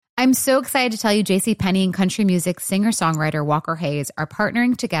I'm so excited to tell you JCPenney and country music singer-songwriter Walker Hayes are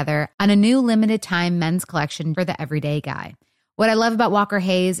partnering together on a new limited-time men's collection for the everyday guy. What I love about Walker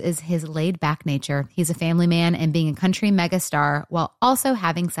Hayes is his laid-back nature. He's a family man and being a country megastar while also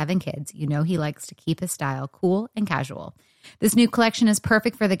having 7 kids. You know he likes to keep his style cool and casual. This new collection is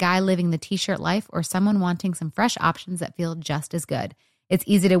perfect for the guy living the t-shirt life or someone wanting some fresh options that feel just as good. It's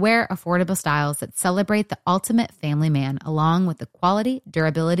easy to wear, affordable styles that celebrate the ultimate family man, along with the quality,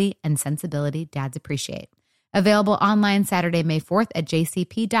 durability, and sensibility dads appreciate. Available online Saturday, May 4th at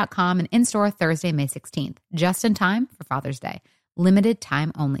jcp.com and in-store Thursday, May 16th. Just in time for Father's Day. Limited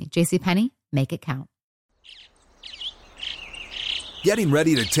time only. JCPenney, make it count. Getting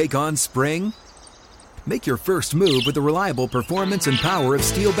ready to take on spring? Make your first move with the reliable performance and power of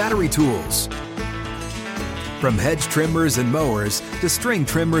Steel battery tools. From hedge trimmers and mowers to string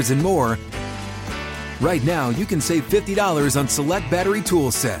trimmers and more, right now you can save $50 on select battery tool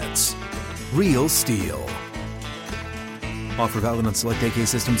sets. Real Steel. Offer valid on select AK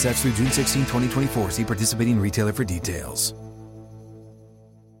system sets through June 16, 2024. See participating retailer for details.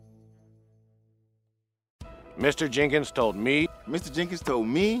 Mr. Jenkins told me. Mr. Jenkins told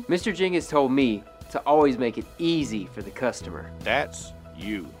me. Mr. Jenkins told me to always make it easy for the customer. That's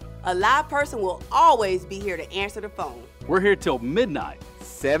you. A live person will always be here to answer the phone. We're here till midnight,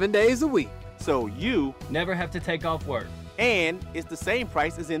 7 days a week. So you never have to take off work. And it's the same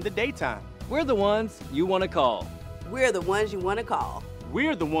price as in the daytime. We're the ones you want to call. We're the ones you want to call.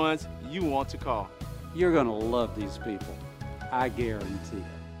 We're the ones you want to call. You're going to love these people. I guarantee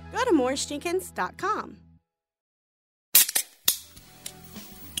it. Go to MorrisJenkins.com.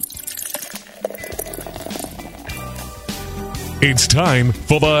 It's time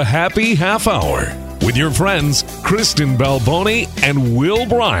for the Happy Half Hour with your friends Kristen Balboni and Will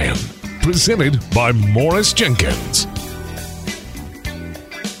Bryan, presented by Morris Jenkins.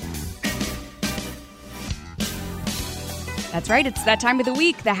 That's right. It's that time of the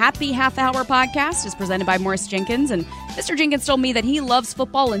week. The Happy Half Hour podcast is presented by Morris Jenkins. And Mr. Jenkins told me that he loves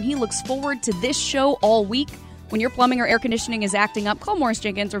football and he looks forward to this show all week. When your plumbing or air conditioning is acting up, call Morris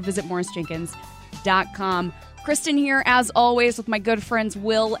Jenkins or visit morrisjenkins.com. Kristen here, as always, with my good friends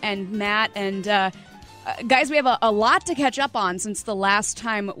Will and Matt. And guys, we have a lot to catch up on since the last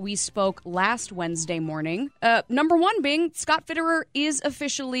time we spoke last Wednesday morning. Number one being Scott Fitterer is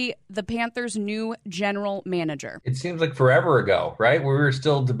officially the Panthers' new general manager. It seems like forever ago, right? We were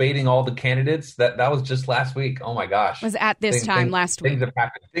still debating all the candidates. That was just last week. Oh my gosh. It was at this time last week.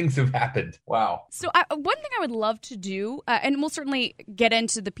 Things have happened. Wow. So one thing I would love to do, and we'll certainly get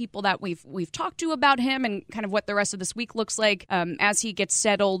into the people that we've talked to about him and kind of what the rest of this week looks like as he gets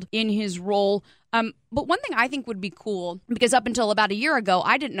settled in his role. But one thing I think would be cool, because up until about a year ago,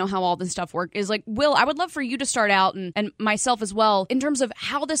 I didn't know how all this stuff worked, is like, Will, I would love for you to start out and myself as well in terms of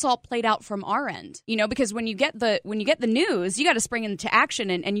how this all played out from our end. You know, because when you get the news, you got to spring into action.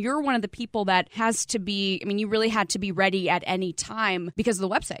 And you're one of the people that has to be, I mean, you really had to be ready at any time because of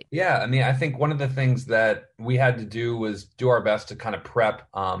the website. Yeah. I mean, I think one of the things that we had to do was do our best to kind of prep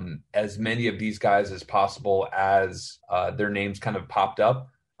as many of these guys as possible as their names kind of popped up.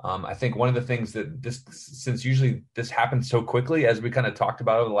 I think one of the things that since usually this happens so quickly, as we kind of talked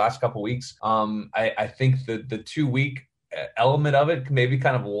about over the last couple of weeks, I think the 2-week element of it maybe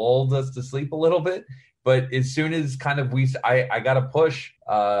kind of lulled us to sleep a little bit. But as soon as kind of I got to push,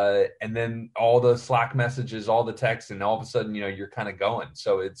 and then all the Slack messages, all the texts, and all of a sudden, you know, you're kind of going.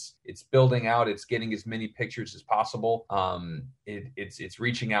 So it's building out, it's getting as many pictures as possible. It's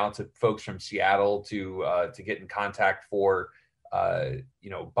reaching out to folks from Seattle to get in contact for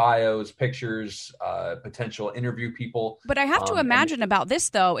bios, pictures, potential interview people. But I have to imagine about this,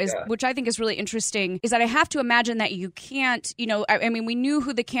 though, which I think is really interesting, is that I have to imagine that you can't, I mean, we knew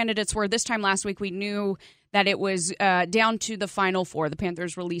who the candidates were this time last week. We knew that it was down to the Final Four. The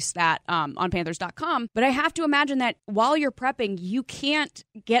Panthers released that on Panthers.com. But I have to imagine that while you're prepping, you can't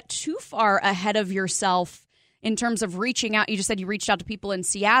get too far ahead of yourself in terms of reaching out. You just said you reached out to people in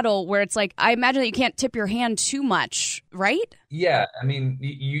Seattle, where it's like, I imagine that you can't tip your hand too much, right? Yeah. I mean,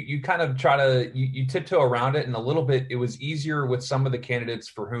 you kind of try to, you tiptoe around it, and a little bit, it was easier with some of the candidates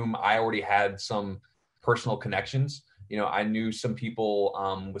for whom I already had some personal connections. You know, I knew some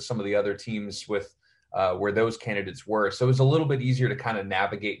people with some of the other teams with where those candidates were. So it was a little bit easier to kind of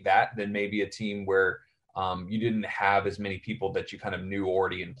navigate that than maybe a team where you didn't have as many people that you kind of knew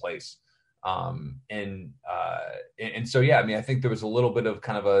already in place. And so, yeah, I mean, I think there was a little bit of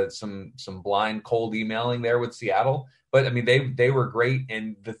kind of some blind cold emailing there with Seattle, but I mean, they were great.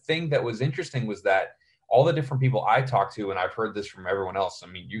 And the thing that was interesting was that all the different people I talked to, and I've heard this from everyone else, I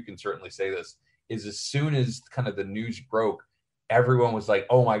mean, you can certainly say this, is as soon as kind of the news broke, everyone was like,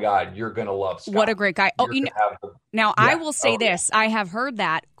 "Oh my God, you're gonna love Scott. What a great guy!" I will say this: yeah. I have heard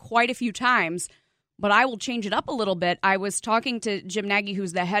that quite a few times, but I will change it up a little bit. I was talking to Jim Nagy,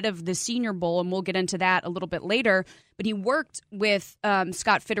 who's the head of the Senior Bowl, and we'll get into that a little bit later. But he worked with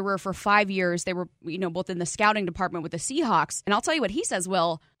Scott Fitterer for 5 years. They were, both in the scouting department with the Seahawks. And I'll tell you what he says,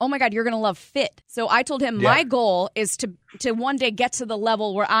 Will. Oh my God, you're going to love Fit. So I told him my goal is to one day get to the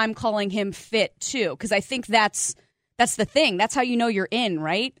level where I'm calling him Fit too, because I think that's the thing. That's how you know you're in,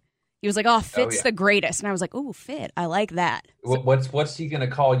 right? He was like, "Oh, Fit's the greatest," and I was like, "Oh, Fit, I like that." So, what's he going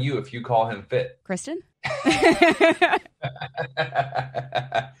to call you if you call him Fit? Kristen.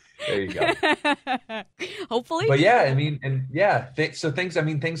 There you go. Hopefully. But yeah, I mean, so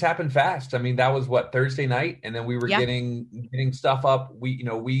things happen fast. I mean, that was Thursday night, and then we were getting stuff up.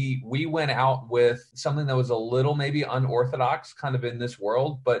 We went out with something that was a little maybe unorthodox kind of in this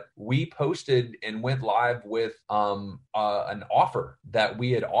world, but we posted and went live with an offer that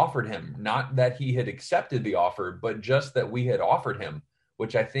we had offered him. Not that he had accepted the offer, but just that we had offered him,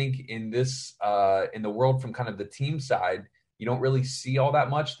 which I think in this in the world from kind of the team side, you don't really see all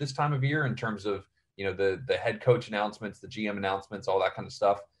that much this time of year in terms of, the head coach announcements, the GM announcements, all that kind of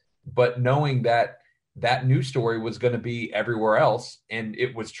stuff. But knowing that news story was going to be everywhere else, and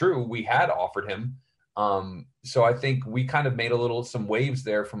it was true, we had offered him. So I think we kind of made some waves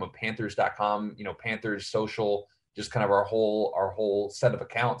there from a Panthers.com, Panthers social, just kind of our whole set of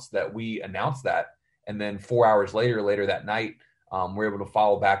accounts that we announced that. And then 4 hours later that night, we're able to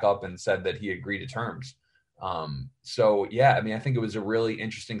follow back up and said that he agreed to terms. So yeah, I mean, I think it was a really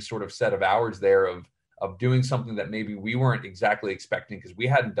interesting sort of set of hours there of doing something that maybe we weren't exactly expecting because we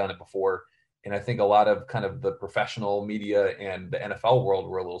hadn't done it before. And I think a lot of kind of the professional media and the NFL world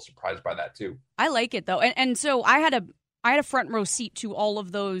were a little surprised by that too. I like it though. And so I had a front row seat to all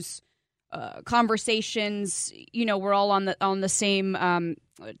of those conversations. We're all on the same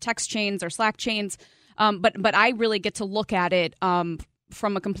text chains or Slack chains. But I really get to look at it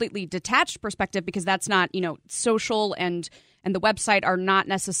from a completely detached perspective because that's not, social and the website are not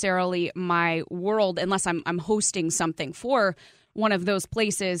necessarily my world unless I'm hosting something for one of those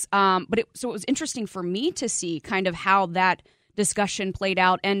places. But it was interesting for me to see kind of how that discussion played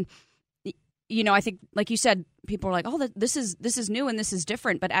out. And, I think, like you said, people are like, "Oh, this is new and this is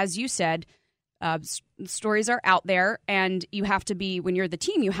different." But as you said, stories are out there, and you have to be, when you're the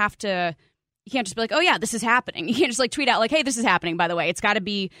team, you can't just be like, "Oh yeah, this is happening." You can't just tweet out like, "Hey, this is happening, by the way." It's got to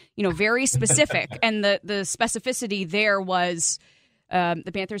be, very specific. And the specificity there was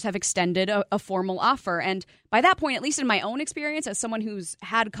the Panthers have extended a formal offer. And by that point, at least in my own experience as someone who's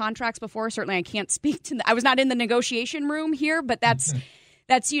had contracts before, certainly I can't speak to I was not in the negotiation room here, but that's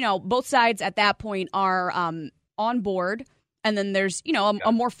both sides at that point are on board. And then there's,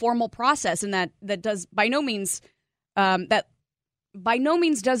 a more formal process, and that does by no means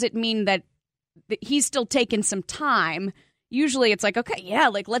does it mean that he's still taking some time. Usually it's like, okay, yeah,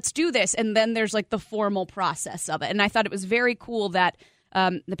 like let's do this. And then there's like the formal process of it. And I thought it was very cool that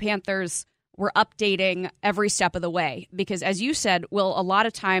the Panthers were updating every step of the way. Because as you said, Will, a lot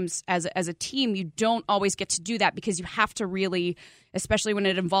of times as a team, you don't always get to do that because you have to really, especially when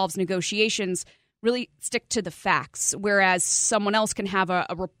it involves negotiations, really stick to the facts. Whereas someone else can have a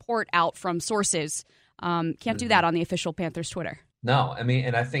report out from sources. Can't do that on the official Panthers Twitter. No, I mean,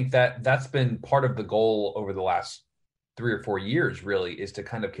 and I think that's been part of the goal over the last 3 or 4 years, really, is to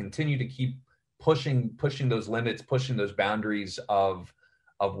kind of continue to keep pushing those limits, pushing those boundaries of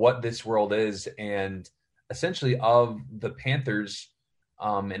what this world is, and essentially of the Panthers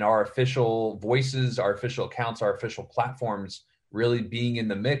and our official voices, our official accounts, our official platforms, really being in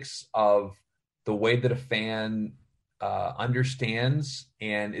the mix of the way that a fan understands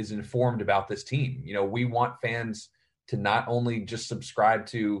and is informed about this team. We want fans to not only just subscribe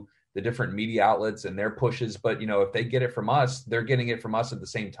to the different media outlets and their pushes, but if they get it from us, they're getting it from us at the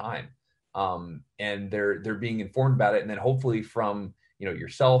same time, and they're being informed about it, and then hopefully from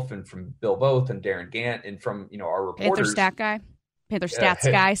yourself and from Bill Voth and Darren Gant and from our reporters, Panther Stats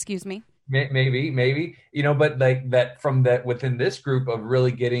guy, excuse me. Maybe, but like that from that within this group of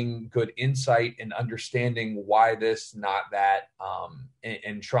really getting good insight and understanding why this, not that,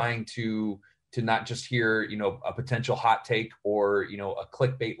 and trying to not just hear, a potential hot take or, a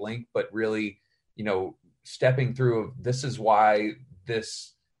clickbait link, but really, stepping through this is why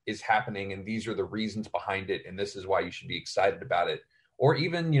this is happening and these are the reasons behind it. And this is why you should be excited about it. Or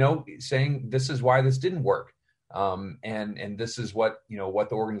even, saying this is why this didn't work. And this is what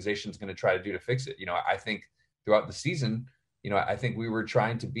the organization is going to try to do to fix it. I think throughout the season, I think we were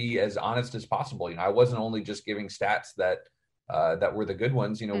trying to be as honest as possible. I wasn't only just giving stats that were the good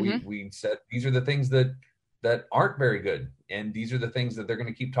ones. We said these are the things that that aren't very good. And these are the things that they're going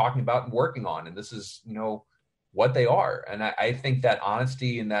to keep talking about and working on. And this is, what they are. And I think that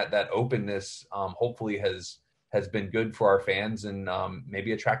honesty and that openness hopefully has been good for our fans and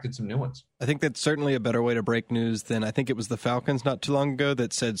maybe attracted some new ones. I think that's certainly a better way to break news than, I think it was the Falcons not too long ago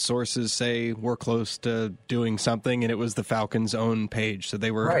that said sources say we're close to doing something, and it was the Falcons' own page. So they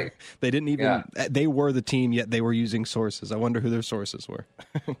were, right. They didn't even, they were the team, yet they were using sources. I wonder who their sources were.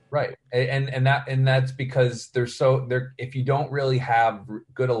 Right. And that's because if you don't really have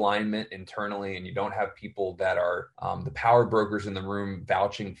good alignment internally and you don't have people that are the power brokers in the room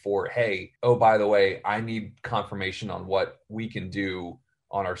vouching for, hey, oh, by the way, I need confirmation on what we can do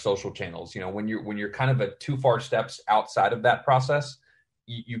on our social channels. When you're kind of at too far steps outside of that process,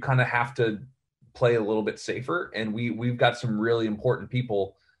 you kind of have to play a little bit safer. And we've got some really important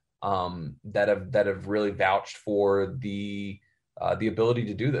people that have really vouched for the ability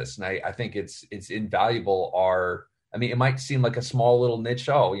to do this. And I think it's invaluable. It might seem like a small little niche.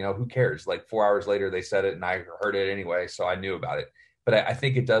 Oh, who cares? Like 4 hours later, they said it and I heard it anyway, so I knew about it. But I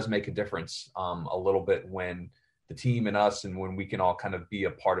think it does make a difference a little bit when the team and us, and when we can all kind of be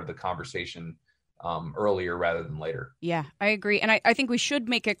a part of the conversation earlier rather than later. Yeah, I agree. And I think we should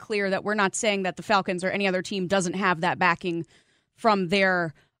make it clear that we're not saying that the Falcons or any other team doesn't have that backing from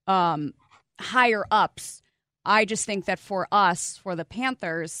their higher ups. I just think that for us, for the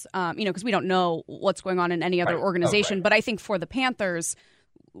Panthers, because we don't know what's going on in any other organization, but I think for the Panthers,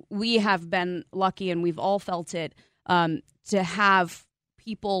 we have been lucky and we've all felt it to have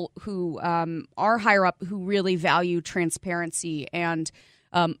people who are higher up who really value transparency and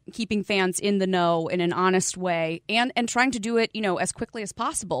keeping fans in the know in an honest way and trying to do it, as quickly as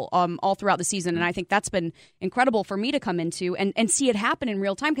possible all throughout the season. And I think that's been incredible for me to come into and see it happen in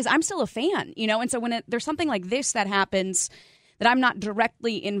real time because I'm still a fan, and so when there's something like this that happens that I'm not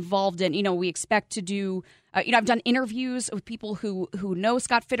directly involved in, we expect to do, I've done interviews with people who know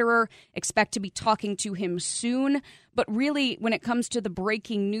Scott Fitterer, expect to be talking to him soon. But really, when it comes to the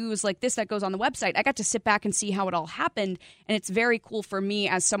breaking news like this that goes on the website, I got to sit back and see how it all happened. And it's very cool for me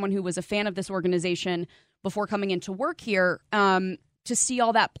as someone who was a fan of this organization before coming into work here to see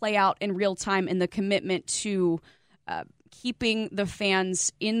all that play out in real time and the commitment to keeping the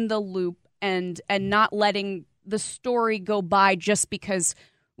fans in the loop and not letting the story go by just because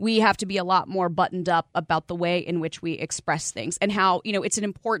we have to be a lot more buttoned up about the way in which we express things and how, it's an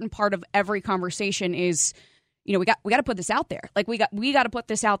important part of every conversation is, we got to put this out there. Like we got to put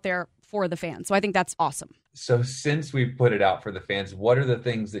this out there for the fans. So I think that's awesome. So since we've put it out for the fans, what are the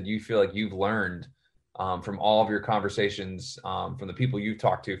things that you feel like you've learned from all of your conversations, from the people you've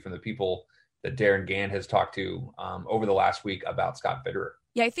talked to, from the people that Darren Gann has talked to over the last week about Scott Fitterer?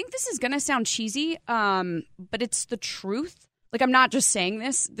 Yeah, I think this is going to sound cheesy, but it's the truth. Like, I'm not just saying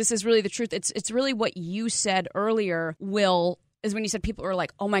this. This is really the truth. It's really what you said earlier, Will, is when you said people are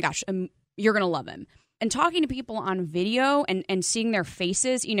like, oh, my gosh, you're going to love him. And talking to people on video and seeing their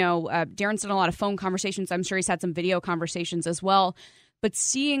faces, Darren's done a lot of phone conversations. I'm sure he's had some video conversations as well. But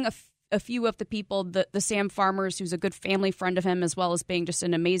seeing a few of the people, the Sam Farmers, who's a good family friend of him, as well as being just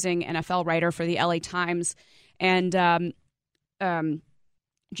an amazing NFL writer for the LA Times, and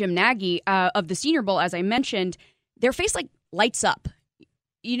Jim Nagy of the Senior Bowl, as I mentioned, their face lights up.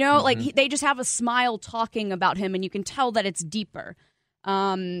 Like they just have a smile talking about him, and you can tell that it's deeper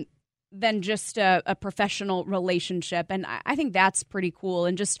than just a professional relationship. And I think that's pretty cool.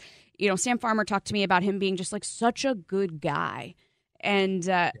 And just, Sam Farmer talked to me about him being just such a good guy. And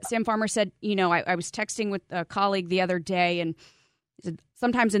Sam Farmer said, I was texting with a colleague the other day, and he said,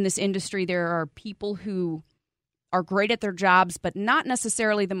 sometimes in this industry there are people who are great at their jobs, but not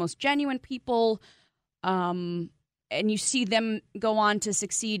necessarily the most genuine people. And you see them go on to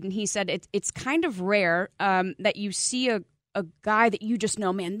succeed. And he said it's kind of rare that you see a guy that you just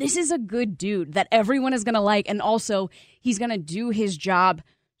know, man, this is a good dude that everyone is going to like. And also he's going to do his job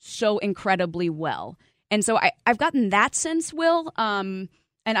so incredibly well. And so I've gotten that sense, Will.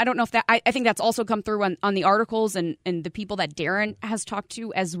 And I don't know if that, I think that's also come through on the articles and the people that Darren has talked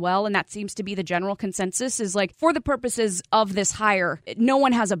to as well. And that seems to be the general consensus is for the purposes of this hire, no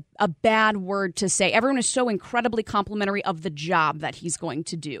one has a bad word to say. Everyone is so incredibly complimentary of the job that he's going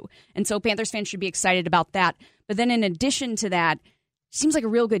to do. And so Panthers fans should be excited about that. But then in addition to that, seems like a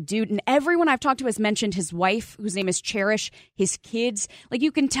real good dude. And everyone I've talked to has mentioned his wife, whose name is Cherish, his kids.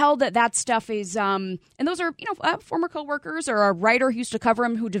 You can tell that stuff is, and those are, former coworkers or a writer who used to cover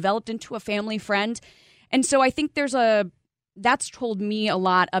him who developed into a family friend. And so I think that's told me a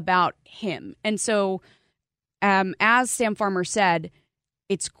lot about him. And so as Sam Farmer said,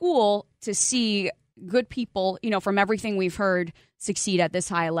 it's cool to see good people, from everything we've heard, succeed at this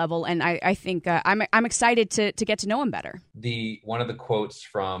high level. And I think I'm excited to get to know him better. One of the quotes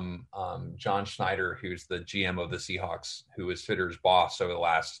from John Schneider, who's the GM of the Seahawks, who was Fitter's boss over the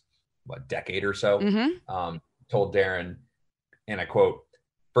last decade or so, told Darren, and I quote,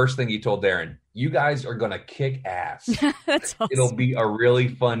 first thing he told Darren, "You guys are going to kick ass." That's awesome. It'll be a really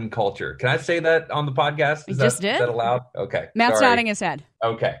fun culture. Can I say that on the podcast? Did. Is that allowed? Okay. Matt's Sorry. nodding his head.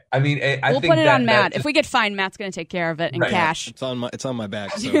 Okay. I mean, we'll put it on Matt. If we get fined, Matt's going to take care of it in cash. It's on my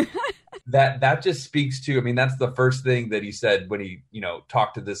back. So. that just speaks to, I mean, that's the first thing that he said when he,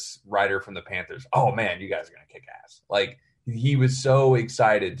 talked to this writer from the Panthers. Oh man, you guys are going to kick ass. Like, he was so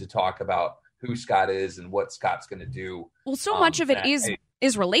excited to talk about who Scott is and what Scott's going to do. Well, so much of it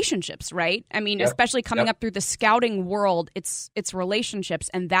is relationships, right? I mean, especially coming up through the scouting world, it's relationships,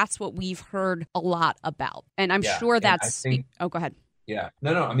 and that's what we've heard a lot about. And I'm sure that's. Go ahead. Yeah,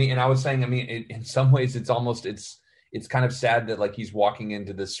 no. I mean, and I was saying, in some ways, it's almost it's kind of sad that like he's walking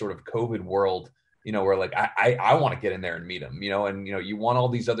into this sort of COVID world, where like I want to get in there and meet him, and you want all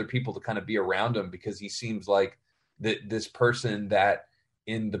these other people to kind of be around him because he seems like this person that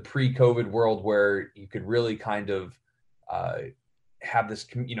in the pre-COVID world where you could really kind of have this,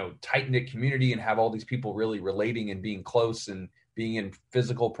 tight-knit community and have all these people really relating and being close and being in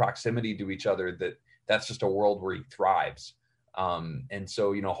physical proximity to each other, that's just a world where he thrives. And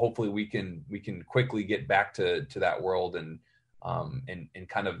so, hopefully we can quickly get back to that world and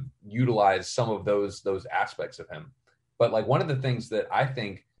kind of utilize some of those aspects of him. But like one of the things that I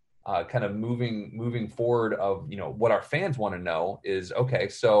think kind of moving forward of, what our fans want to know is, okay,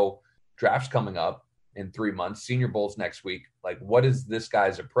 so draft's coming up in 3 months, Senior Bowl's next week. Like, what is this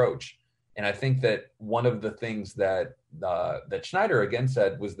guy's approach? And I think that one of the things that Schneider again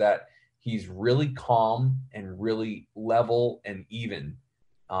said was that he's really calm and really level and even,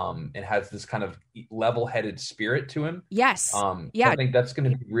 and has this kind of level-headed spirit to him. Yes. I think that's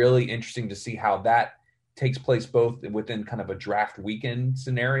going to be really interesting to see how that takes place both within kind of a draft weekend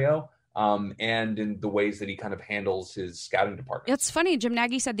scenario, and in the ways that he kind of handles his scouting department. It's funny. Jim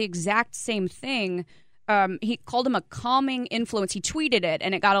Nagy said the exact same thing. He called him a calming influence. He tweeted it,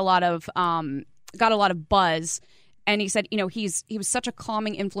 and it got a lot of buzz. And he said, he was such a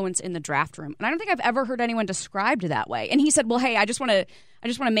calming influence in the draft room. And I don't think I've ever heard anyone described that way. And he said, well, hey, I just want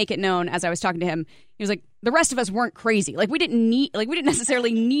to make it known, as I was talking to him, he was like, the rest of us weren't crazy. Like we didn't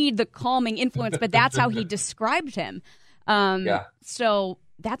necessarily need the calming influence, but that's how he described him. So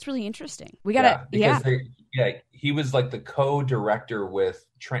that's really interesting. We got to, he was like the co-director with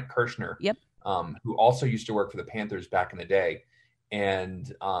Trent Kirshner. Yep. Who also used to work for the Panthers back in the day.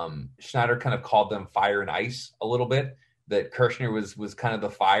 And Schneider kind of called them fire and ice a little bit, that Kirshner was kind of the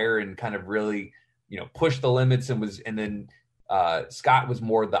fire and kind of really, pushed the limits and then Scott was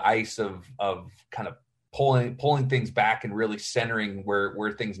more the ice of kind of pulling things back and really centering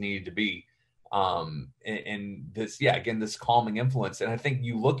where things needed to be. And this, again, this calming influence. And I think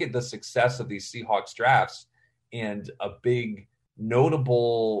you look at the success of these Seahawks drafts, and a big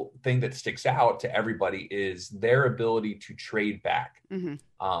notable thing that sticks out to everybody is their ability to trade back. Mm-hmm.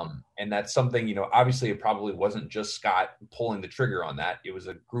 And that's something, obviously it probably wasn't just Scott pulling the trigger on that. It was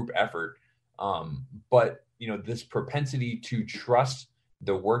a group effort. But this propensity to trust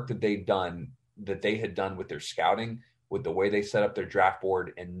the work that they had done with their scouting, with the way they set up their draft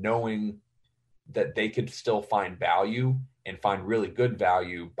board, and knowing that they could still find value and find really good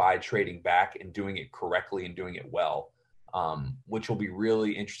value by trading back and doing it correctly and doing it well. Which will be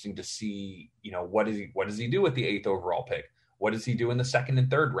really interesting to see, what does he do with the 8th overall pick? What does he do in the 2nd and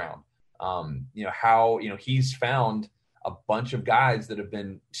 3rd round? How he's found a bunch of guys that have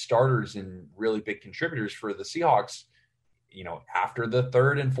been starters and really big contributors for the Seahawks, after the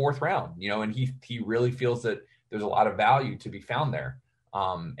 3rd and 4th round, and he really feels that there's a lot of value to be found there.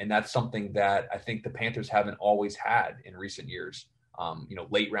 And that's something that I think the Panthers haven't always had in recent years,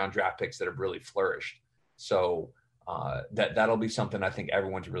 late round draft picks that have really flourished. So, that'll be something I think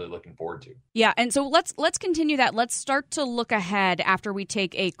everyone's really looking forward to. Yeah, and so let's continue that. Let's start to look ahead after we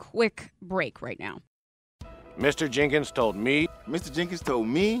take a quick break right now. Mr. Jenkins told me. Mr. Jenkins told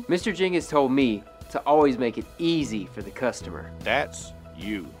me. Mr. Jenkins told me to always make it easy for the customer. That's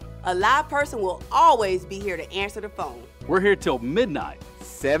you. A live person will always be here to answer the phone. We're here till midnight,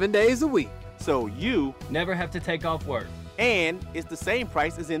 7 days a week. So you never have to take off work. And it's the same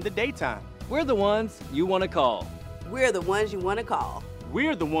price as in the daytime. We're the ones you want to call. We're the ones you want to call.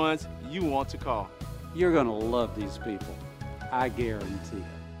 We're the ones you want to call. You're going to love these people. I guarantee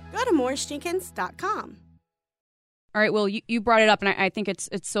it. Go to MorrisJenkins.com. All right, well, you brought it up, and I think it's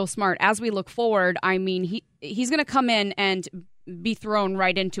so smart. As we look forward, I mean, he's going to come in and be thrown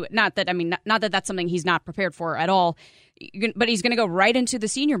right into it. Not that that's something he's not prepared for at all, but he's going to go right into the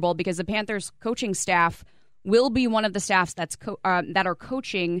Senior Bowl because the Panthers coaching staff will be one of the staffs that are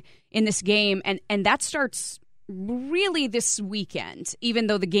coaching in this game, and that starts really this weekend, even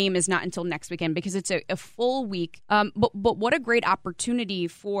though the game is not until next weekend because it's a full week. But what a great opportunity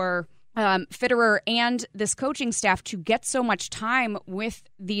for Fitterer and this coaching staff to get so much time with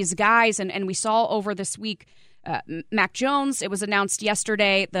these guys, and we saw over this week. Mac Jones, it was announced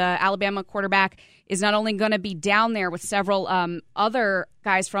yesterday, the Alabama quarterback is not only going to be down there with several other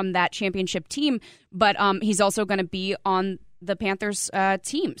guys from that championship team, but he's also going to be on the Panthers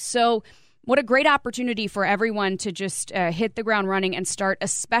team. So what a great opportunity for everyone to just hit the ground running and start,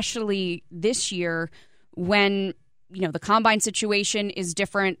 especially this year when the combine situation is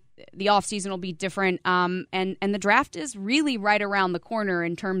different, the offseason will be different, and the draft is really right around the corner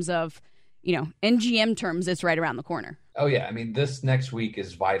in terms of NGM terms, it's right around the corner. Oh, yeah. I mean, this next week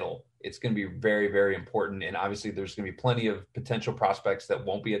is vital. It's going to be very, very important. And obviously, there's going to be plenty of potential prospects that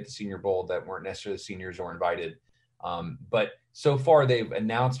won't be at the Senior Bowl that weren't necessarily seniors or invited. But so far, they've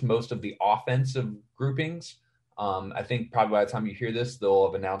announced most of the offensive groupings. I think probably by the time you hear this, they'll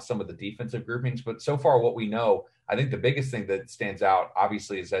have announced some of the defensive groupings. But so far, what we know, I think the biggest thing that stands out,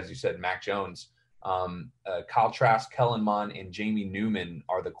 obviously, is, as you said, Mac Jones. Kyle Trask, Kellen Mond, and Jamie Newman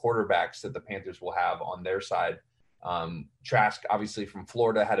are the quarterbacks that the Panthers will have on their side. Trask, obviously from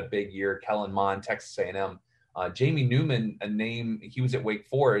Florida, had a big year. Kellen Mond, Texas A&M. Jamie Newman, a name, he was at Wake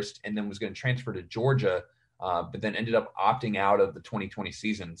Forest and then was going to transfer to Georgia, but then ended up opting out of the 2020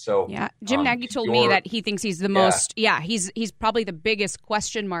 season. So yeah, Jim Nagy told me that he thinks he's the most. Yeah, he's probably the biggest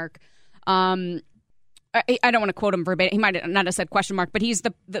question mark. I don't want to quote him verbatim. He might not have said question mark, but he's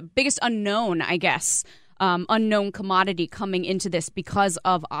the biggest unknown, I guess, unknown commodity coming into this because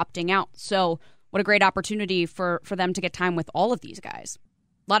of opting out. So what a great opportunity for them to get time with all of these guys.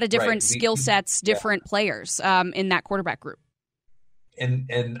 A lot of different skill sets, different players in that quarterback group.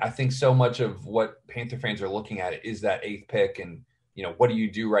 And I think so much of what Panther fans are looking at is that 8th pick and, what do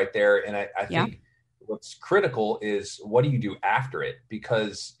you do right there? And I think what's critical is what do you do after it?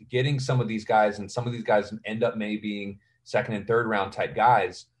 Because getting some of these guys, and some of these guys end up maybe being 2nd and 3rd round type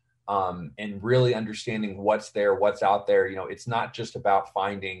guys, and really understanding what's there, what's out there. It's not just about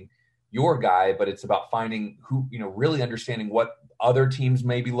finding your guy, but it's about finding who, really understanding what other teams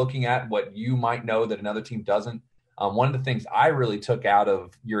may be looking at, what you might know that another team doesn't. One of the things I really took out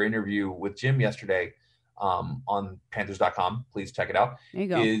of your interview with Jim yesterday, on Panthers.com, please check it out. There you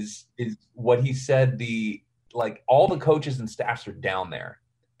go. Is what he said. All the coaches and staffs are down there.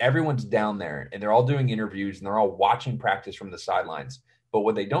 Everyone's down there, and they're all doing interviews, and they're all watching practice from the sidelines. But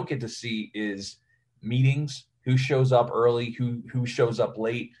what they don't get to see is meetings, who shows up early, who shows up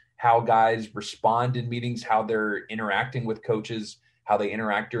late, how guys respond in meetings, how they're interacting with coaches, how they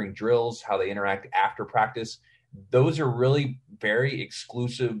interact during drills, how they interact after practice. Those are really very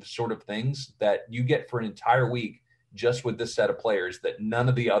exclusive sort of things that you get for an entire week just with this set of players that none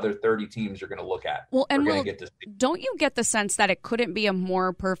of the other 30 teams are going to look at. Well, and don't you get the sense that it couldn't be a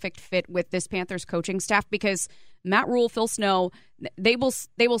more perfect fit with this Panthers coaching staff? Because Matt Rule, Phil Snow, they will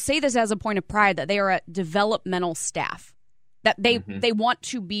say this as a point of pride that they are a developmental staff, that they want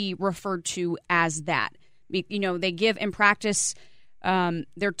to be referred to as that. They give in practice, their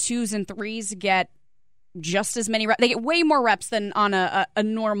 2s and 3s get just as many reps. They get way more reps than on a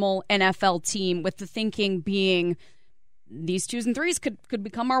normal NFL team, with the thinking being these 2s and 3s could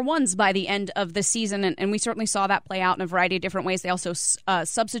become our 1s by the end of the season. And we certainly saw that play out in a variety of different ways. They also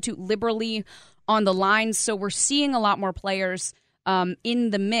substitute liberally on the lines. So we're seeing a lot more players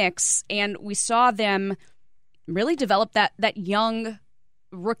in the mix. And we saw them really develop that young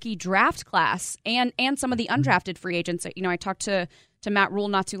rookie draft class and some of the undrafted free agents. I talked to Matt Rule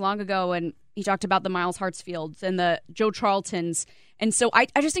not too long ago, and he talked about the Miles Hartsfields and the Joe Charltons. And so I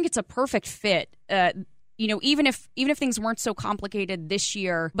just think it's a perfect fit. Even if things weren't so complicated this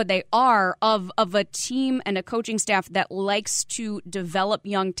year, but they are of a team and a coaching staff that likes to develop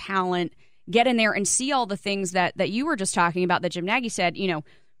young talent, get in there and see all the things that you were just talking about, that Jim Nagy said,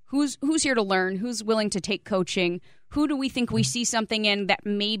 who's here to learn, who's willing to take coaching, who do we think we see something in that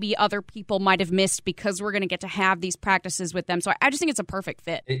maybe other people might have missed because we're going to get to have these practices with them. So I just think it's a perfect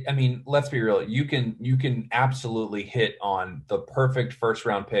fit. Let's be real. You can absolutely hit on the perfect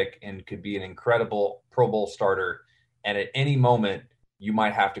first-round pick and could be an incredible Pro Bowl starter. And at any moment, you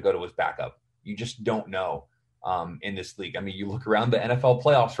might have to go to his backup. You just don't know in this league. You look around the NFL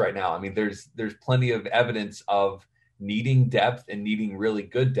playoffs right now. There's plenty of evidence of needing depth and needing really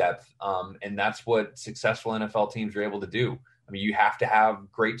good depth. And that's what successful NFL teams are able to do. You have to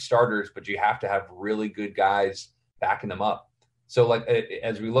have great starters, but you have to have really good guys backing them up. So like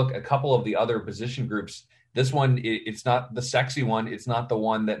as we look a couple of the other position groups, this one, it's not the sexy one. It's not the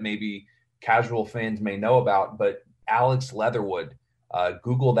one that maybe casual fans may know about, but Alex Leatherwood,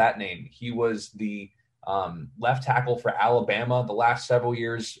 Google that name. He was the left tackle for Alabama the last several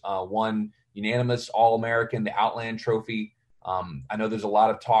years, won unanimous All-American, the Outland Trophy. I know there's a lot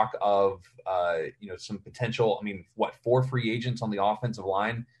of talk of, some potential, 4 free agents on the offensive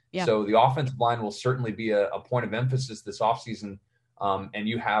line. Yeah. So the offensive line will certainly be a point of emphasis this offseason. And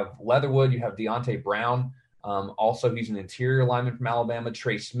you have Leatherwood, you have Deontay Brown. Also, he's an interior lineman from Alabama.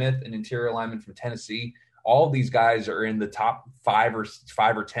 Trey Smith, an interior lineman from Tennessee. All of these guys are in the top 5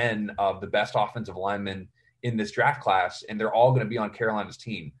 or 10 of the best offensive linemen in this draft class, and they're all going to be on Carolina's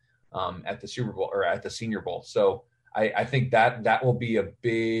team at the Super Bowl or at the Senior Bowl. So I think that will be a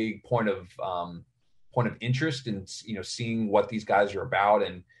big point of interest in seeing what these guys are about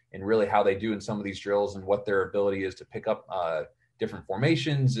and really how they do in some of these drills and what their ability is to pick up different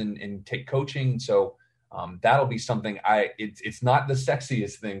formations and take coaching. So that'll be something. It's not the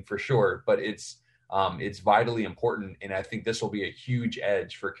sexiest thing for sure, but it's vitally important, and I think this will be a huge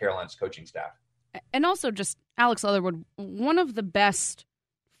edge for Carolina's coaching staff. And also, just Alex Leatherwood, one of the best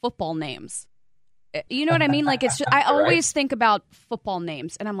football names. You know what I mean? Like it's just, I always think about football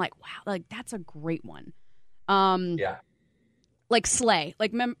names, and I'm like, wow, like that's a great one. Yeah, like Slay,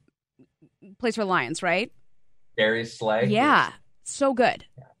 like plays for Lions, right? Darius Slay. Yeah, so good.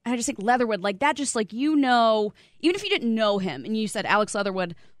 Yeah. I just think Leatherwood, like that, just like, even if you didn't know him and you said Alex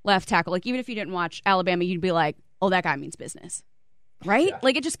Leatherwood, left tackle, like even if you didn't watch Alabama, you'd be like, oh, that guy means business, right? Yeah.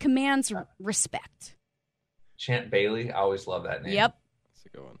 Like it just commands respect. Champ Bailey, I always love that name. Yep. That's a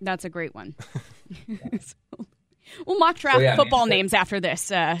good one. That's a great one. We'll mock draft football names after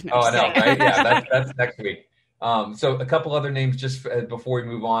this. I know, right? Yeah, that's next week. So a couple other names just before we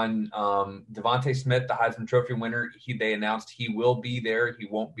move on. Devontae Smith, the Heisman Trophy winner, they announced he will be there. He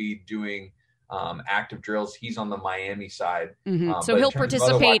won't be doing active drills. He's on the Miami side. Mm-hmm. So he'll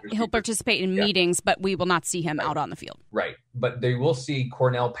participate. He'll participate in meetings, but we will not see him out on the field. Right. But they will see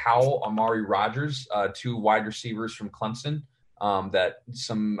Cornell Powell, Amari Rogers, 2 wide receivers from Clemson that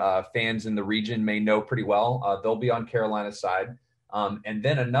some fans in the region may know pretty well. They'll be on Carolina's side. And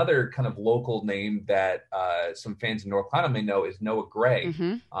then another kind of local name that some fans in North Carolina may know is Noah Gray,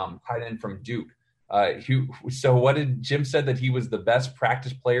 tight end from Duke. So what did Jim said that he was the best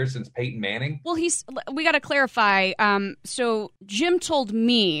practice player since Peyton Manning? Well, we got to clarify. So Jim told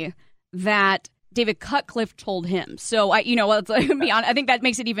me that David Cutcliffe told him. So I think that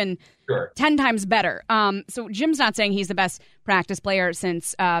makes it even 10 times better. So Jim's not saying he's the best practice player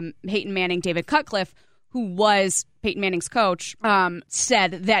since Peyton Manning. David Cutcliffe, who was Peyton Manning's coach,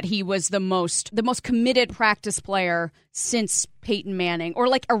 said that he was the most committed practice player since Peyton Manning, or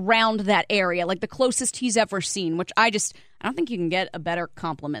like around that area, like the closest he's ever seen, which I don't think you can get a better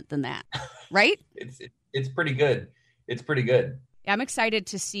compliment than that, right? It's pretty good. It's pretty good. Yeah, I'm excited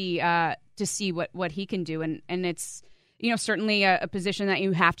to see what he can do, and it's certainly a position that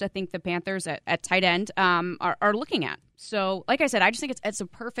you have to think the Panthers at tight end are looking at. So, like I said, I just think it's a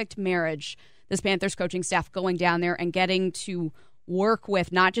perfect marriage. This Panthers coaching staff going down there and getting to work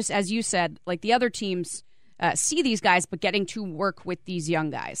with, not just, as you said, like the other teams see these guys, but getting to work with these young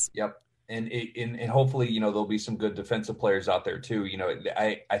guys. Yep. And hopefully, there'll be some good defensive players out there too.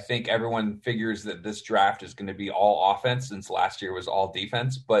 I think everyone figures that this draft is going to be all offense since last year was all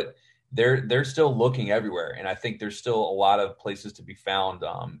defense, but they're still looking everywhere. And I think there's still a lot of places to be found.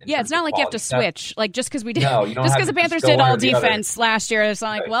 It's not like you have to switch, like just because we did, just because the Panthers did all defense last year, it's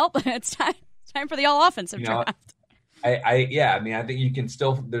not like, well, it's time for the all offensive draft. I think you can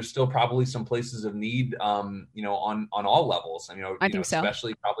there's still probably some places of need, on all levels. I think so.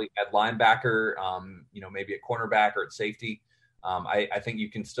 Especially probably at linebacker, maybe at cornerback or at safety. I think you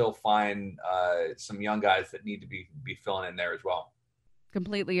can still find some young guys that need to be filling in there as well.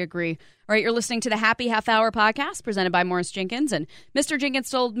 Completely agree. All right, you're listening to the Happy Half Hour podcast presented by Morris Jenkins. And Mr. Jenkins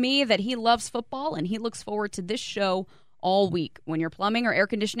told me that he loves football and he looks forward to this show all week. When your plumbing or air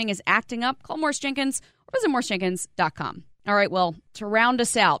conditioning is acting up, call Morris Jenkins or visit morrisjenkins.com. All right, well, to round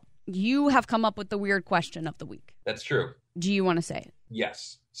us out, you have come up with the weird question of the week. That's true. Do you want to say it?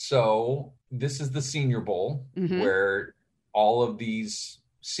 Yes. So this is the Senior Bowl where all of these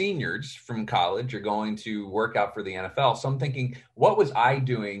seniors from college are going to work out for the NFL. So I'm thinking, what was I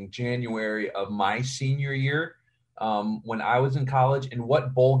doing January of my senior year when I was in college, and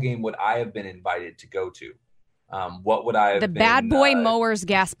what bowl game would I have been invited to go to? What would I have been? The Bad Boy Mowers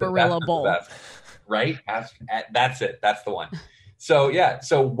Gasparilla Bowl. Right? That's it. That's the one. So, yeah.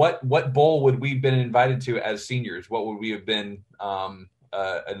 So what bowl would we have been invited to as seniors? What would we have been an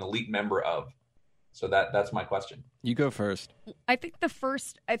elite member of? So that's my question. You go first. I think the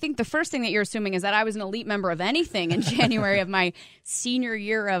first thing that you're assuming is that I was an elite member of anything in January of my senior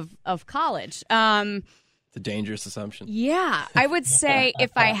year of college. It's a dangerous assumption. Yeah, I would say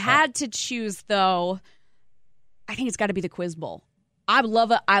if I had to choose, though, I think it's got to be the Quiz Bowl. I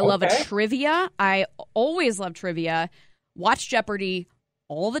love a trivia. I always love trivia. Watch Jeopardy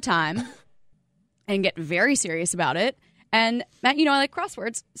all the time and get very serious about it. And Matt, I like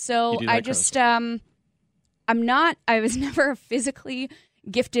crosswords, so I just I was never physically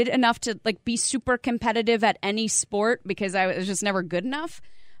gifted enough to be super competitive at any sport because I was just never good enough.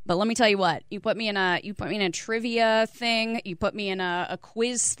 But let me tell you what, you put me in a trivia thing, you put me in a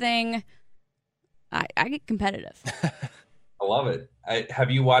quiz thing, I get competitive. I love it.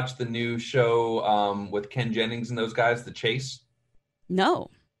 Have you watched the new show with Ken Jennings and those guys, The Chase? No.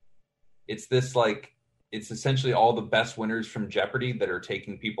 It's this it's essentially all the best winners from Jeopardy that are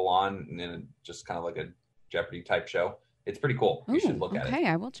taking people on, and then just kind of like a Jeopardy type show. It's pretty cool. You should look at it. Okay,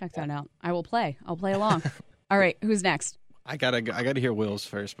 I will check that out. I will play. I'll play along. All right, who's next? I gotta hear Will's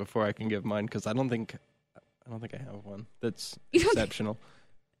first before I can give mine because I don't think I have one that's exceptional.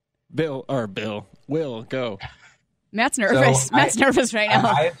 Will, go. Matt's nervous. Matt's nervous right now.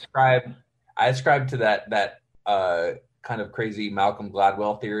 I ascribe to that kind of crazy Malcolm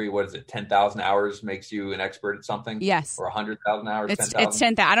Gladwell theory. What is it? 10,000 hours makes you an expert at something? Yes. Or 100,000 hours? It's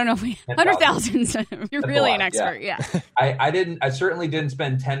 10,000. I don't know if 100,000. You're really an expert. Yeah. I certainly didn't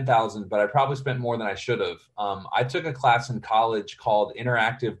spend 10,000, but I probably spent more than I should have. I took a class in college called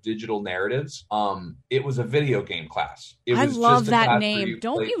Interactive Digital Narratives. It was a video game class. I love that name.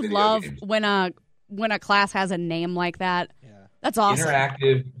 Don't you love when a class has a name like that? Yeah. That's awesome.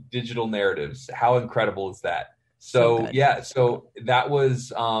 Interactive Digital Narratives. How incredible is that? So that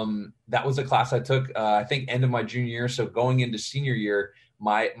was a class I took, I think end of my junior year. So going into senior year,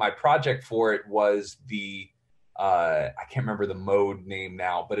 my project for it was I can't remember the mode name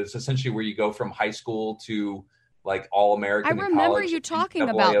now, but it's essentially where you go from high school to all American. I remember you talking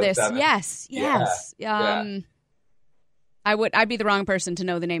about this. Yes. Yeah. I'd be the wrong person to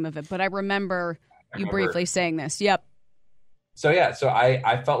know the name of it, but I remember you briefly saying this. Yep. So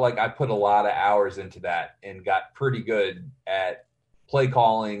I felt like I put a lot of hours into that and got pretty good at play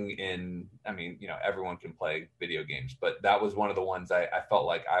calling. And everyone can play video games, but that was one of the ones I felt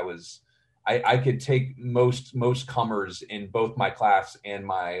like I could take most comers in both my class and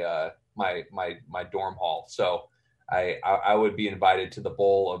my dorm hall. So I would be invited to the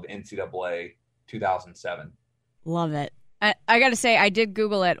bowl of NCAA 2007. Love it. I got to say, I did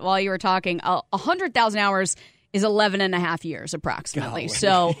Google it while you were talking. 100,000 hours is 11 and a half years approximately.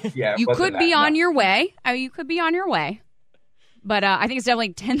 So you could be on your way. You could be on your way. But I think it's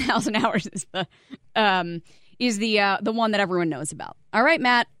definitely 10,000 hours is the one that everyone knows about. All right,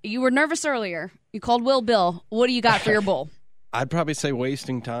 Matt, you were nervous earlier. You called Will Bill. What do you got for your bowl? I'd probably say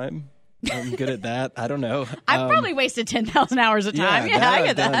wasting time. I'm good at that. I don't know. I've probably wasted 10,000 hours of time. Yeah, I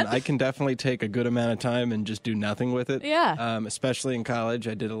get that. I can definitely take a good amount of time and just do nothing with it. Yeah. Especially in college,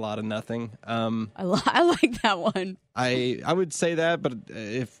 I did a lot of nothing. I like that one. I would say that, but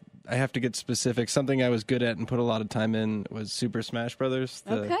if I have to get specific, something I was good at and put a lot of time in was Super Smash Brothers.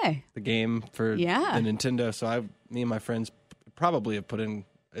 The game for the Nintendo. So me and my friends probably have put in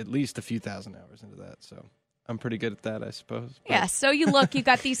at least a few thousand hours into that. So I'm pretty good at that, I suppose. But. Yeah. So you've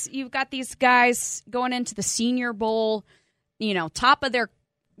got these guys going into the Senior Bowl, top of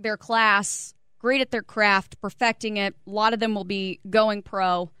their class, great at their craft, perfecting it. A lot of them will be going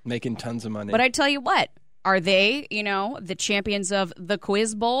pro, making tons of money. But I tell you what, are they, the champions of the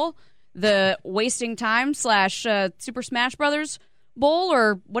Quiz Bowl, the wasting time / Super Smash Brothers Bowl,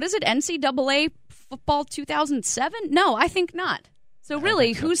 or what is it, NCAA Football 2007? No, I think not. So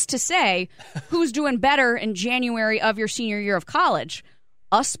really, who's to say who's doing better in January of your senior year of college?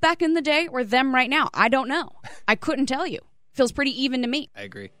 Us back in the day or them right now? I don't know. I couldn't tell you. Feels pretty even to me. I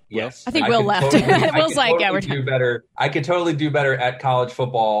agree. Yes. I think Will left. Will's like, yeah, we're do better. I could totally do better at college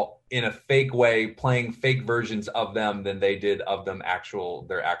football in a fake way, playing fake versions of them than they did of them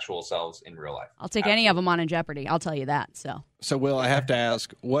their actual selves in real life. I'll take any of them on in Jeopardy. I'll tell you that. So Will, I have to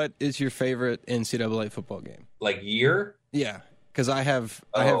ask, what is your favorite NCAA football game? Year? Yeah. Because I have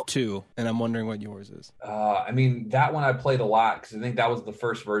two, and I'm wondering what yours is. That one I played a lot because I think that was the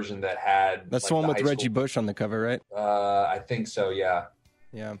first version that had. That's the one with Reggie Bush on the cover, right? I think so. Yeah.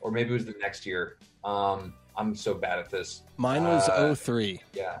 Yeah. Or maybe it was the next year. I'm so bad at this. Mine was 03.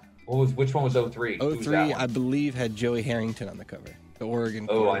 Yeah. Which one was 03? 03, I believe, had Joey Harrington on the cover. The Oregon.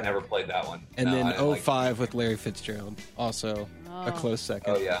 I never played that one. And then 05 with Larry Fitzgerald, also a close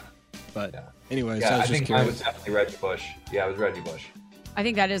second. Oh yeah. But anyways, I was just think curious. mine was definitely Reggie Bush. Yeah, it was Reggie Bush. I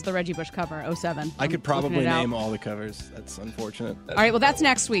think that is the Reggie Bush cover, 07. I could probably name all the covers. That's unfortunate. All right, well, that's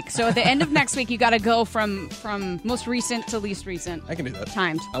next week. So at the end of next week, you got to go from most recent to least recent. I can do that.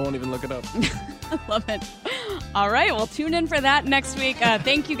 Timed. I won't even look it up. I love it. All right, well, tune in for that next week.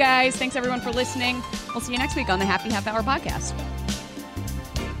 Thank you, guys. Thanks, everyone, for listening. We'll see you next week on the Happy Half Hour podcast.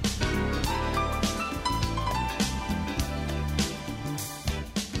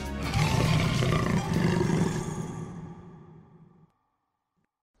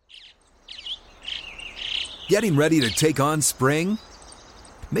 Getting ready to take on spring?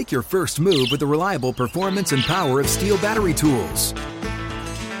 Make your first move with the reliable performance and power of Steel battery tools.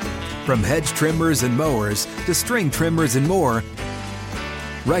 From hedge trimmers and mowers to string trimmers and more,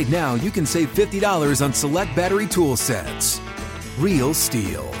 right now you can save $50 on select battery tool sets. Real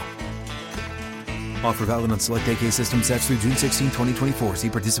Steel. Offer valid on select AK system sets through June 16, 2024. See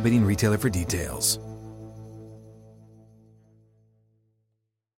participating retailer for details.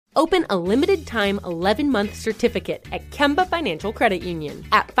 Open a limited-time 11-month certificate at Kemba Financial Credit Union.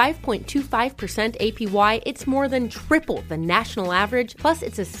 At 5.25% APY, it's more than triple the national average, plus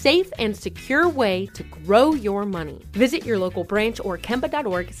it's a safe and secure way to grow your money. Visit your local branch or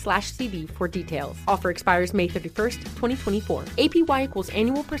kemba.org/CD for details. Offer expires May 31st, 2024. APY equals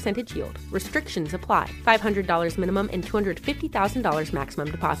annual percentage yield. Restrictions apply. $500 minimum and $250,000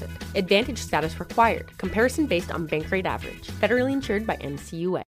 maximum deposit. Advantage status required. Comparison based on bank rate average. Federally insured by NCUA.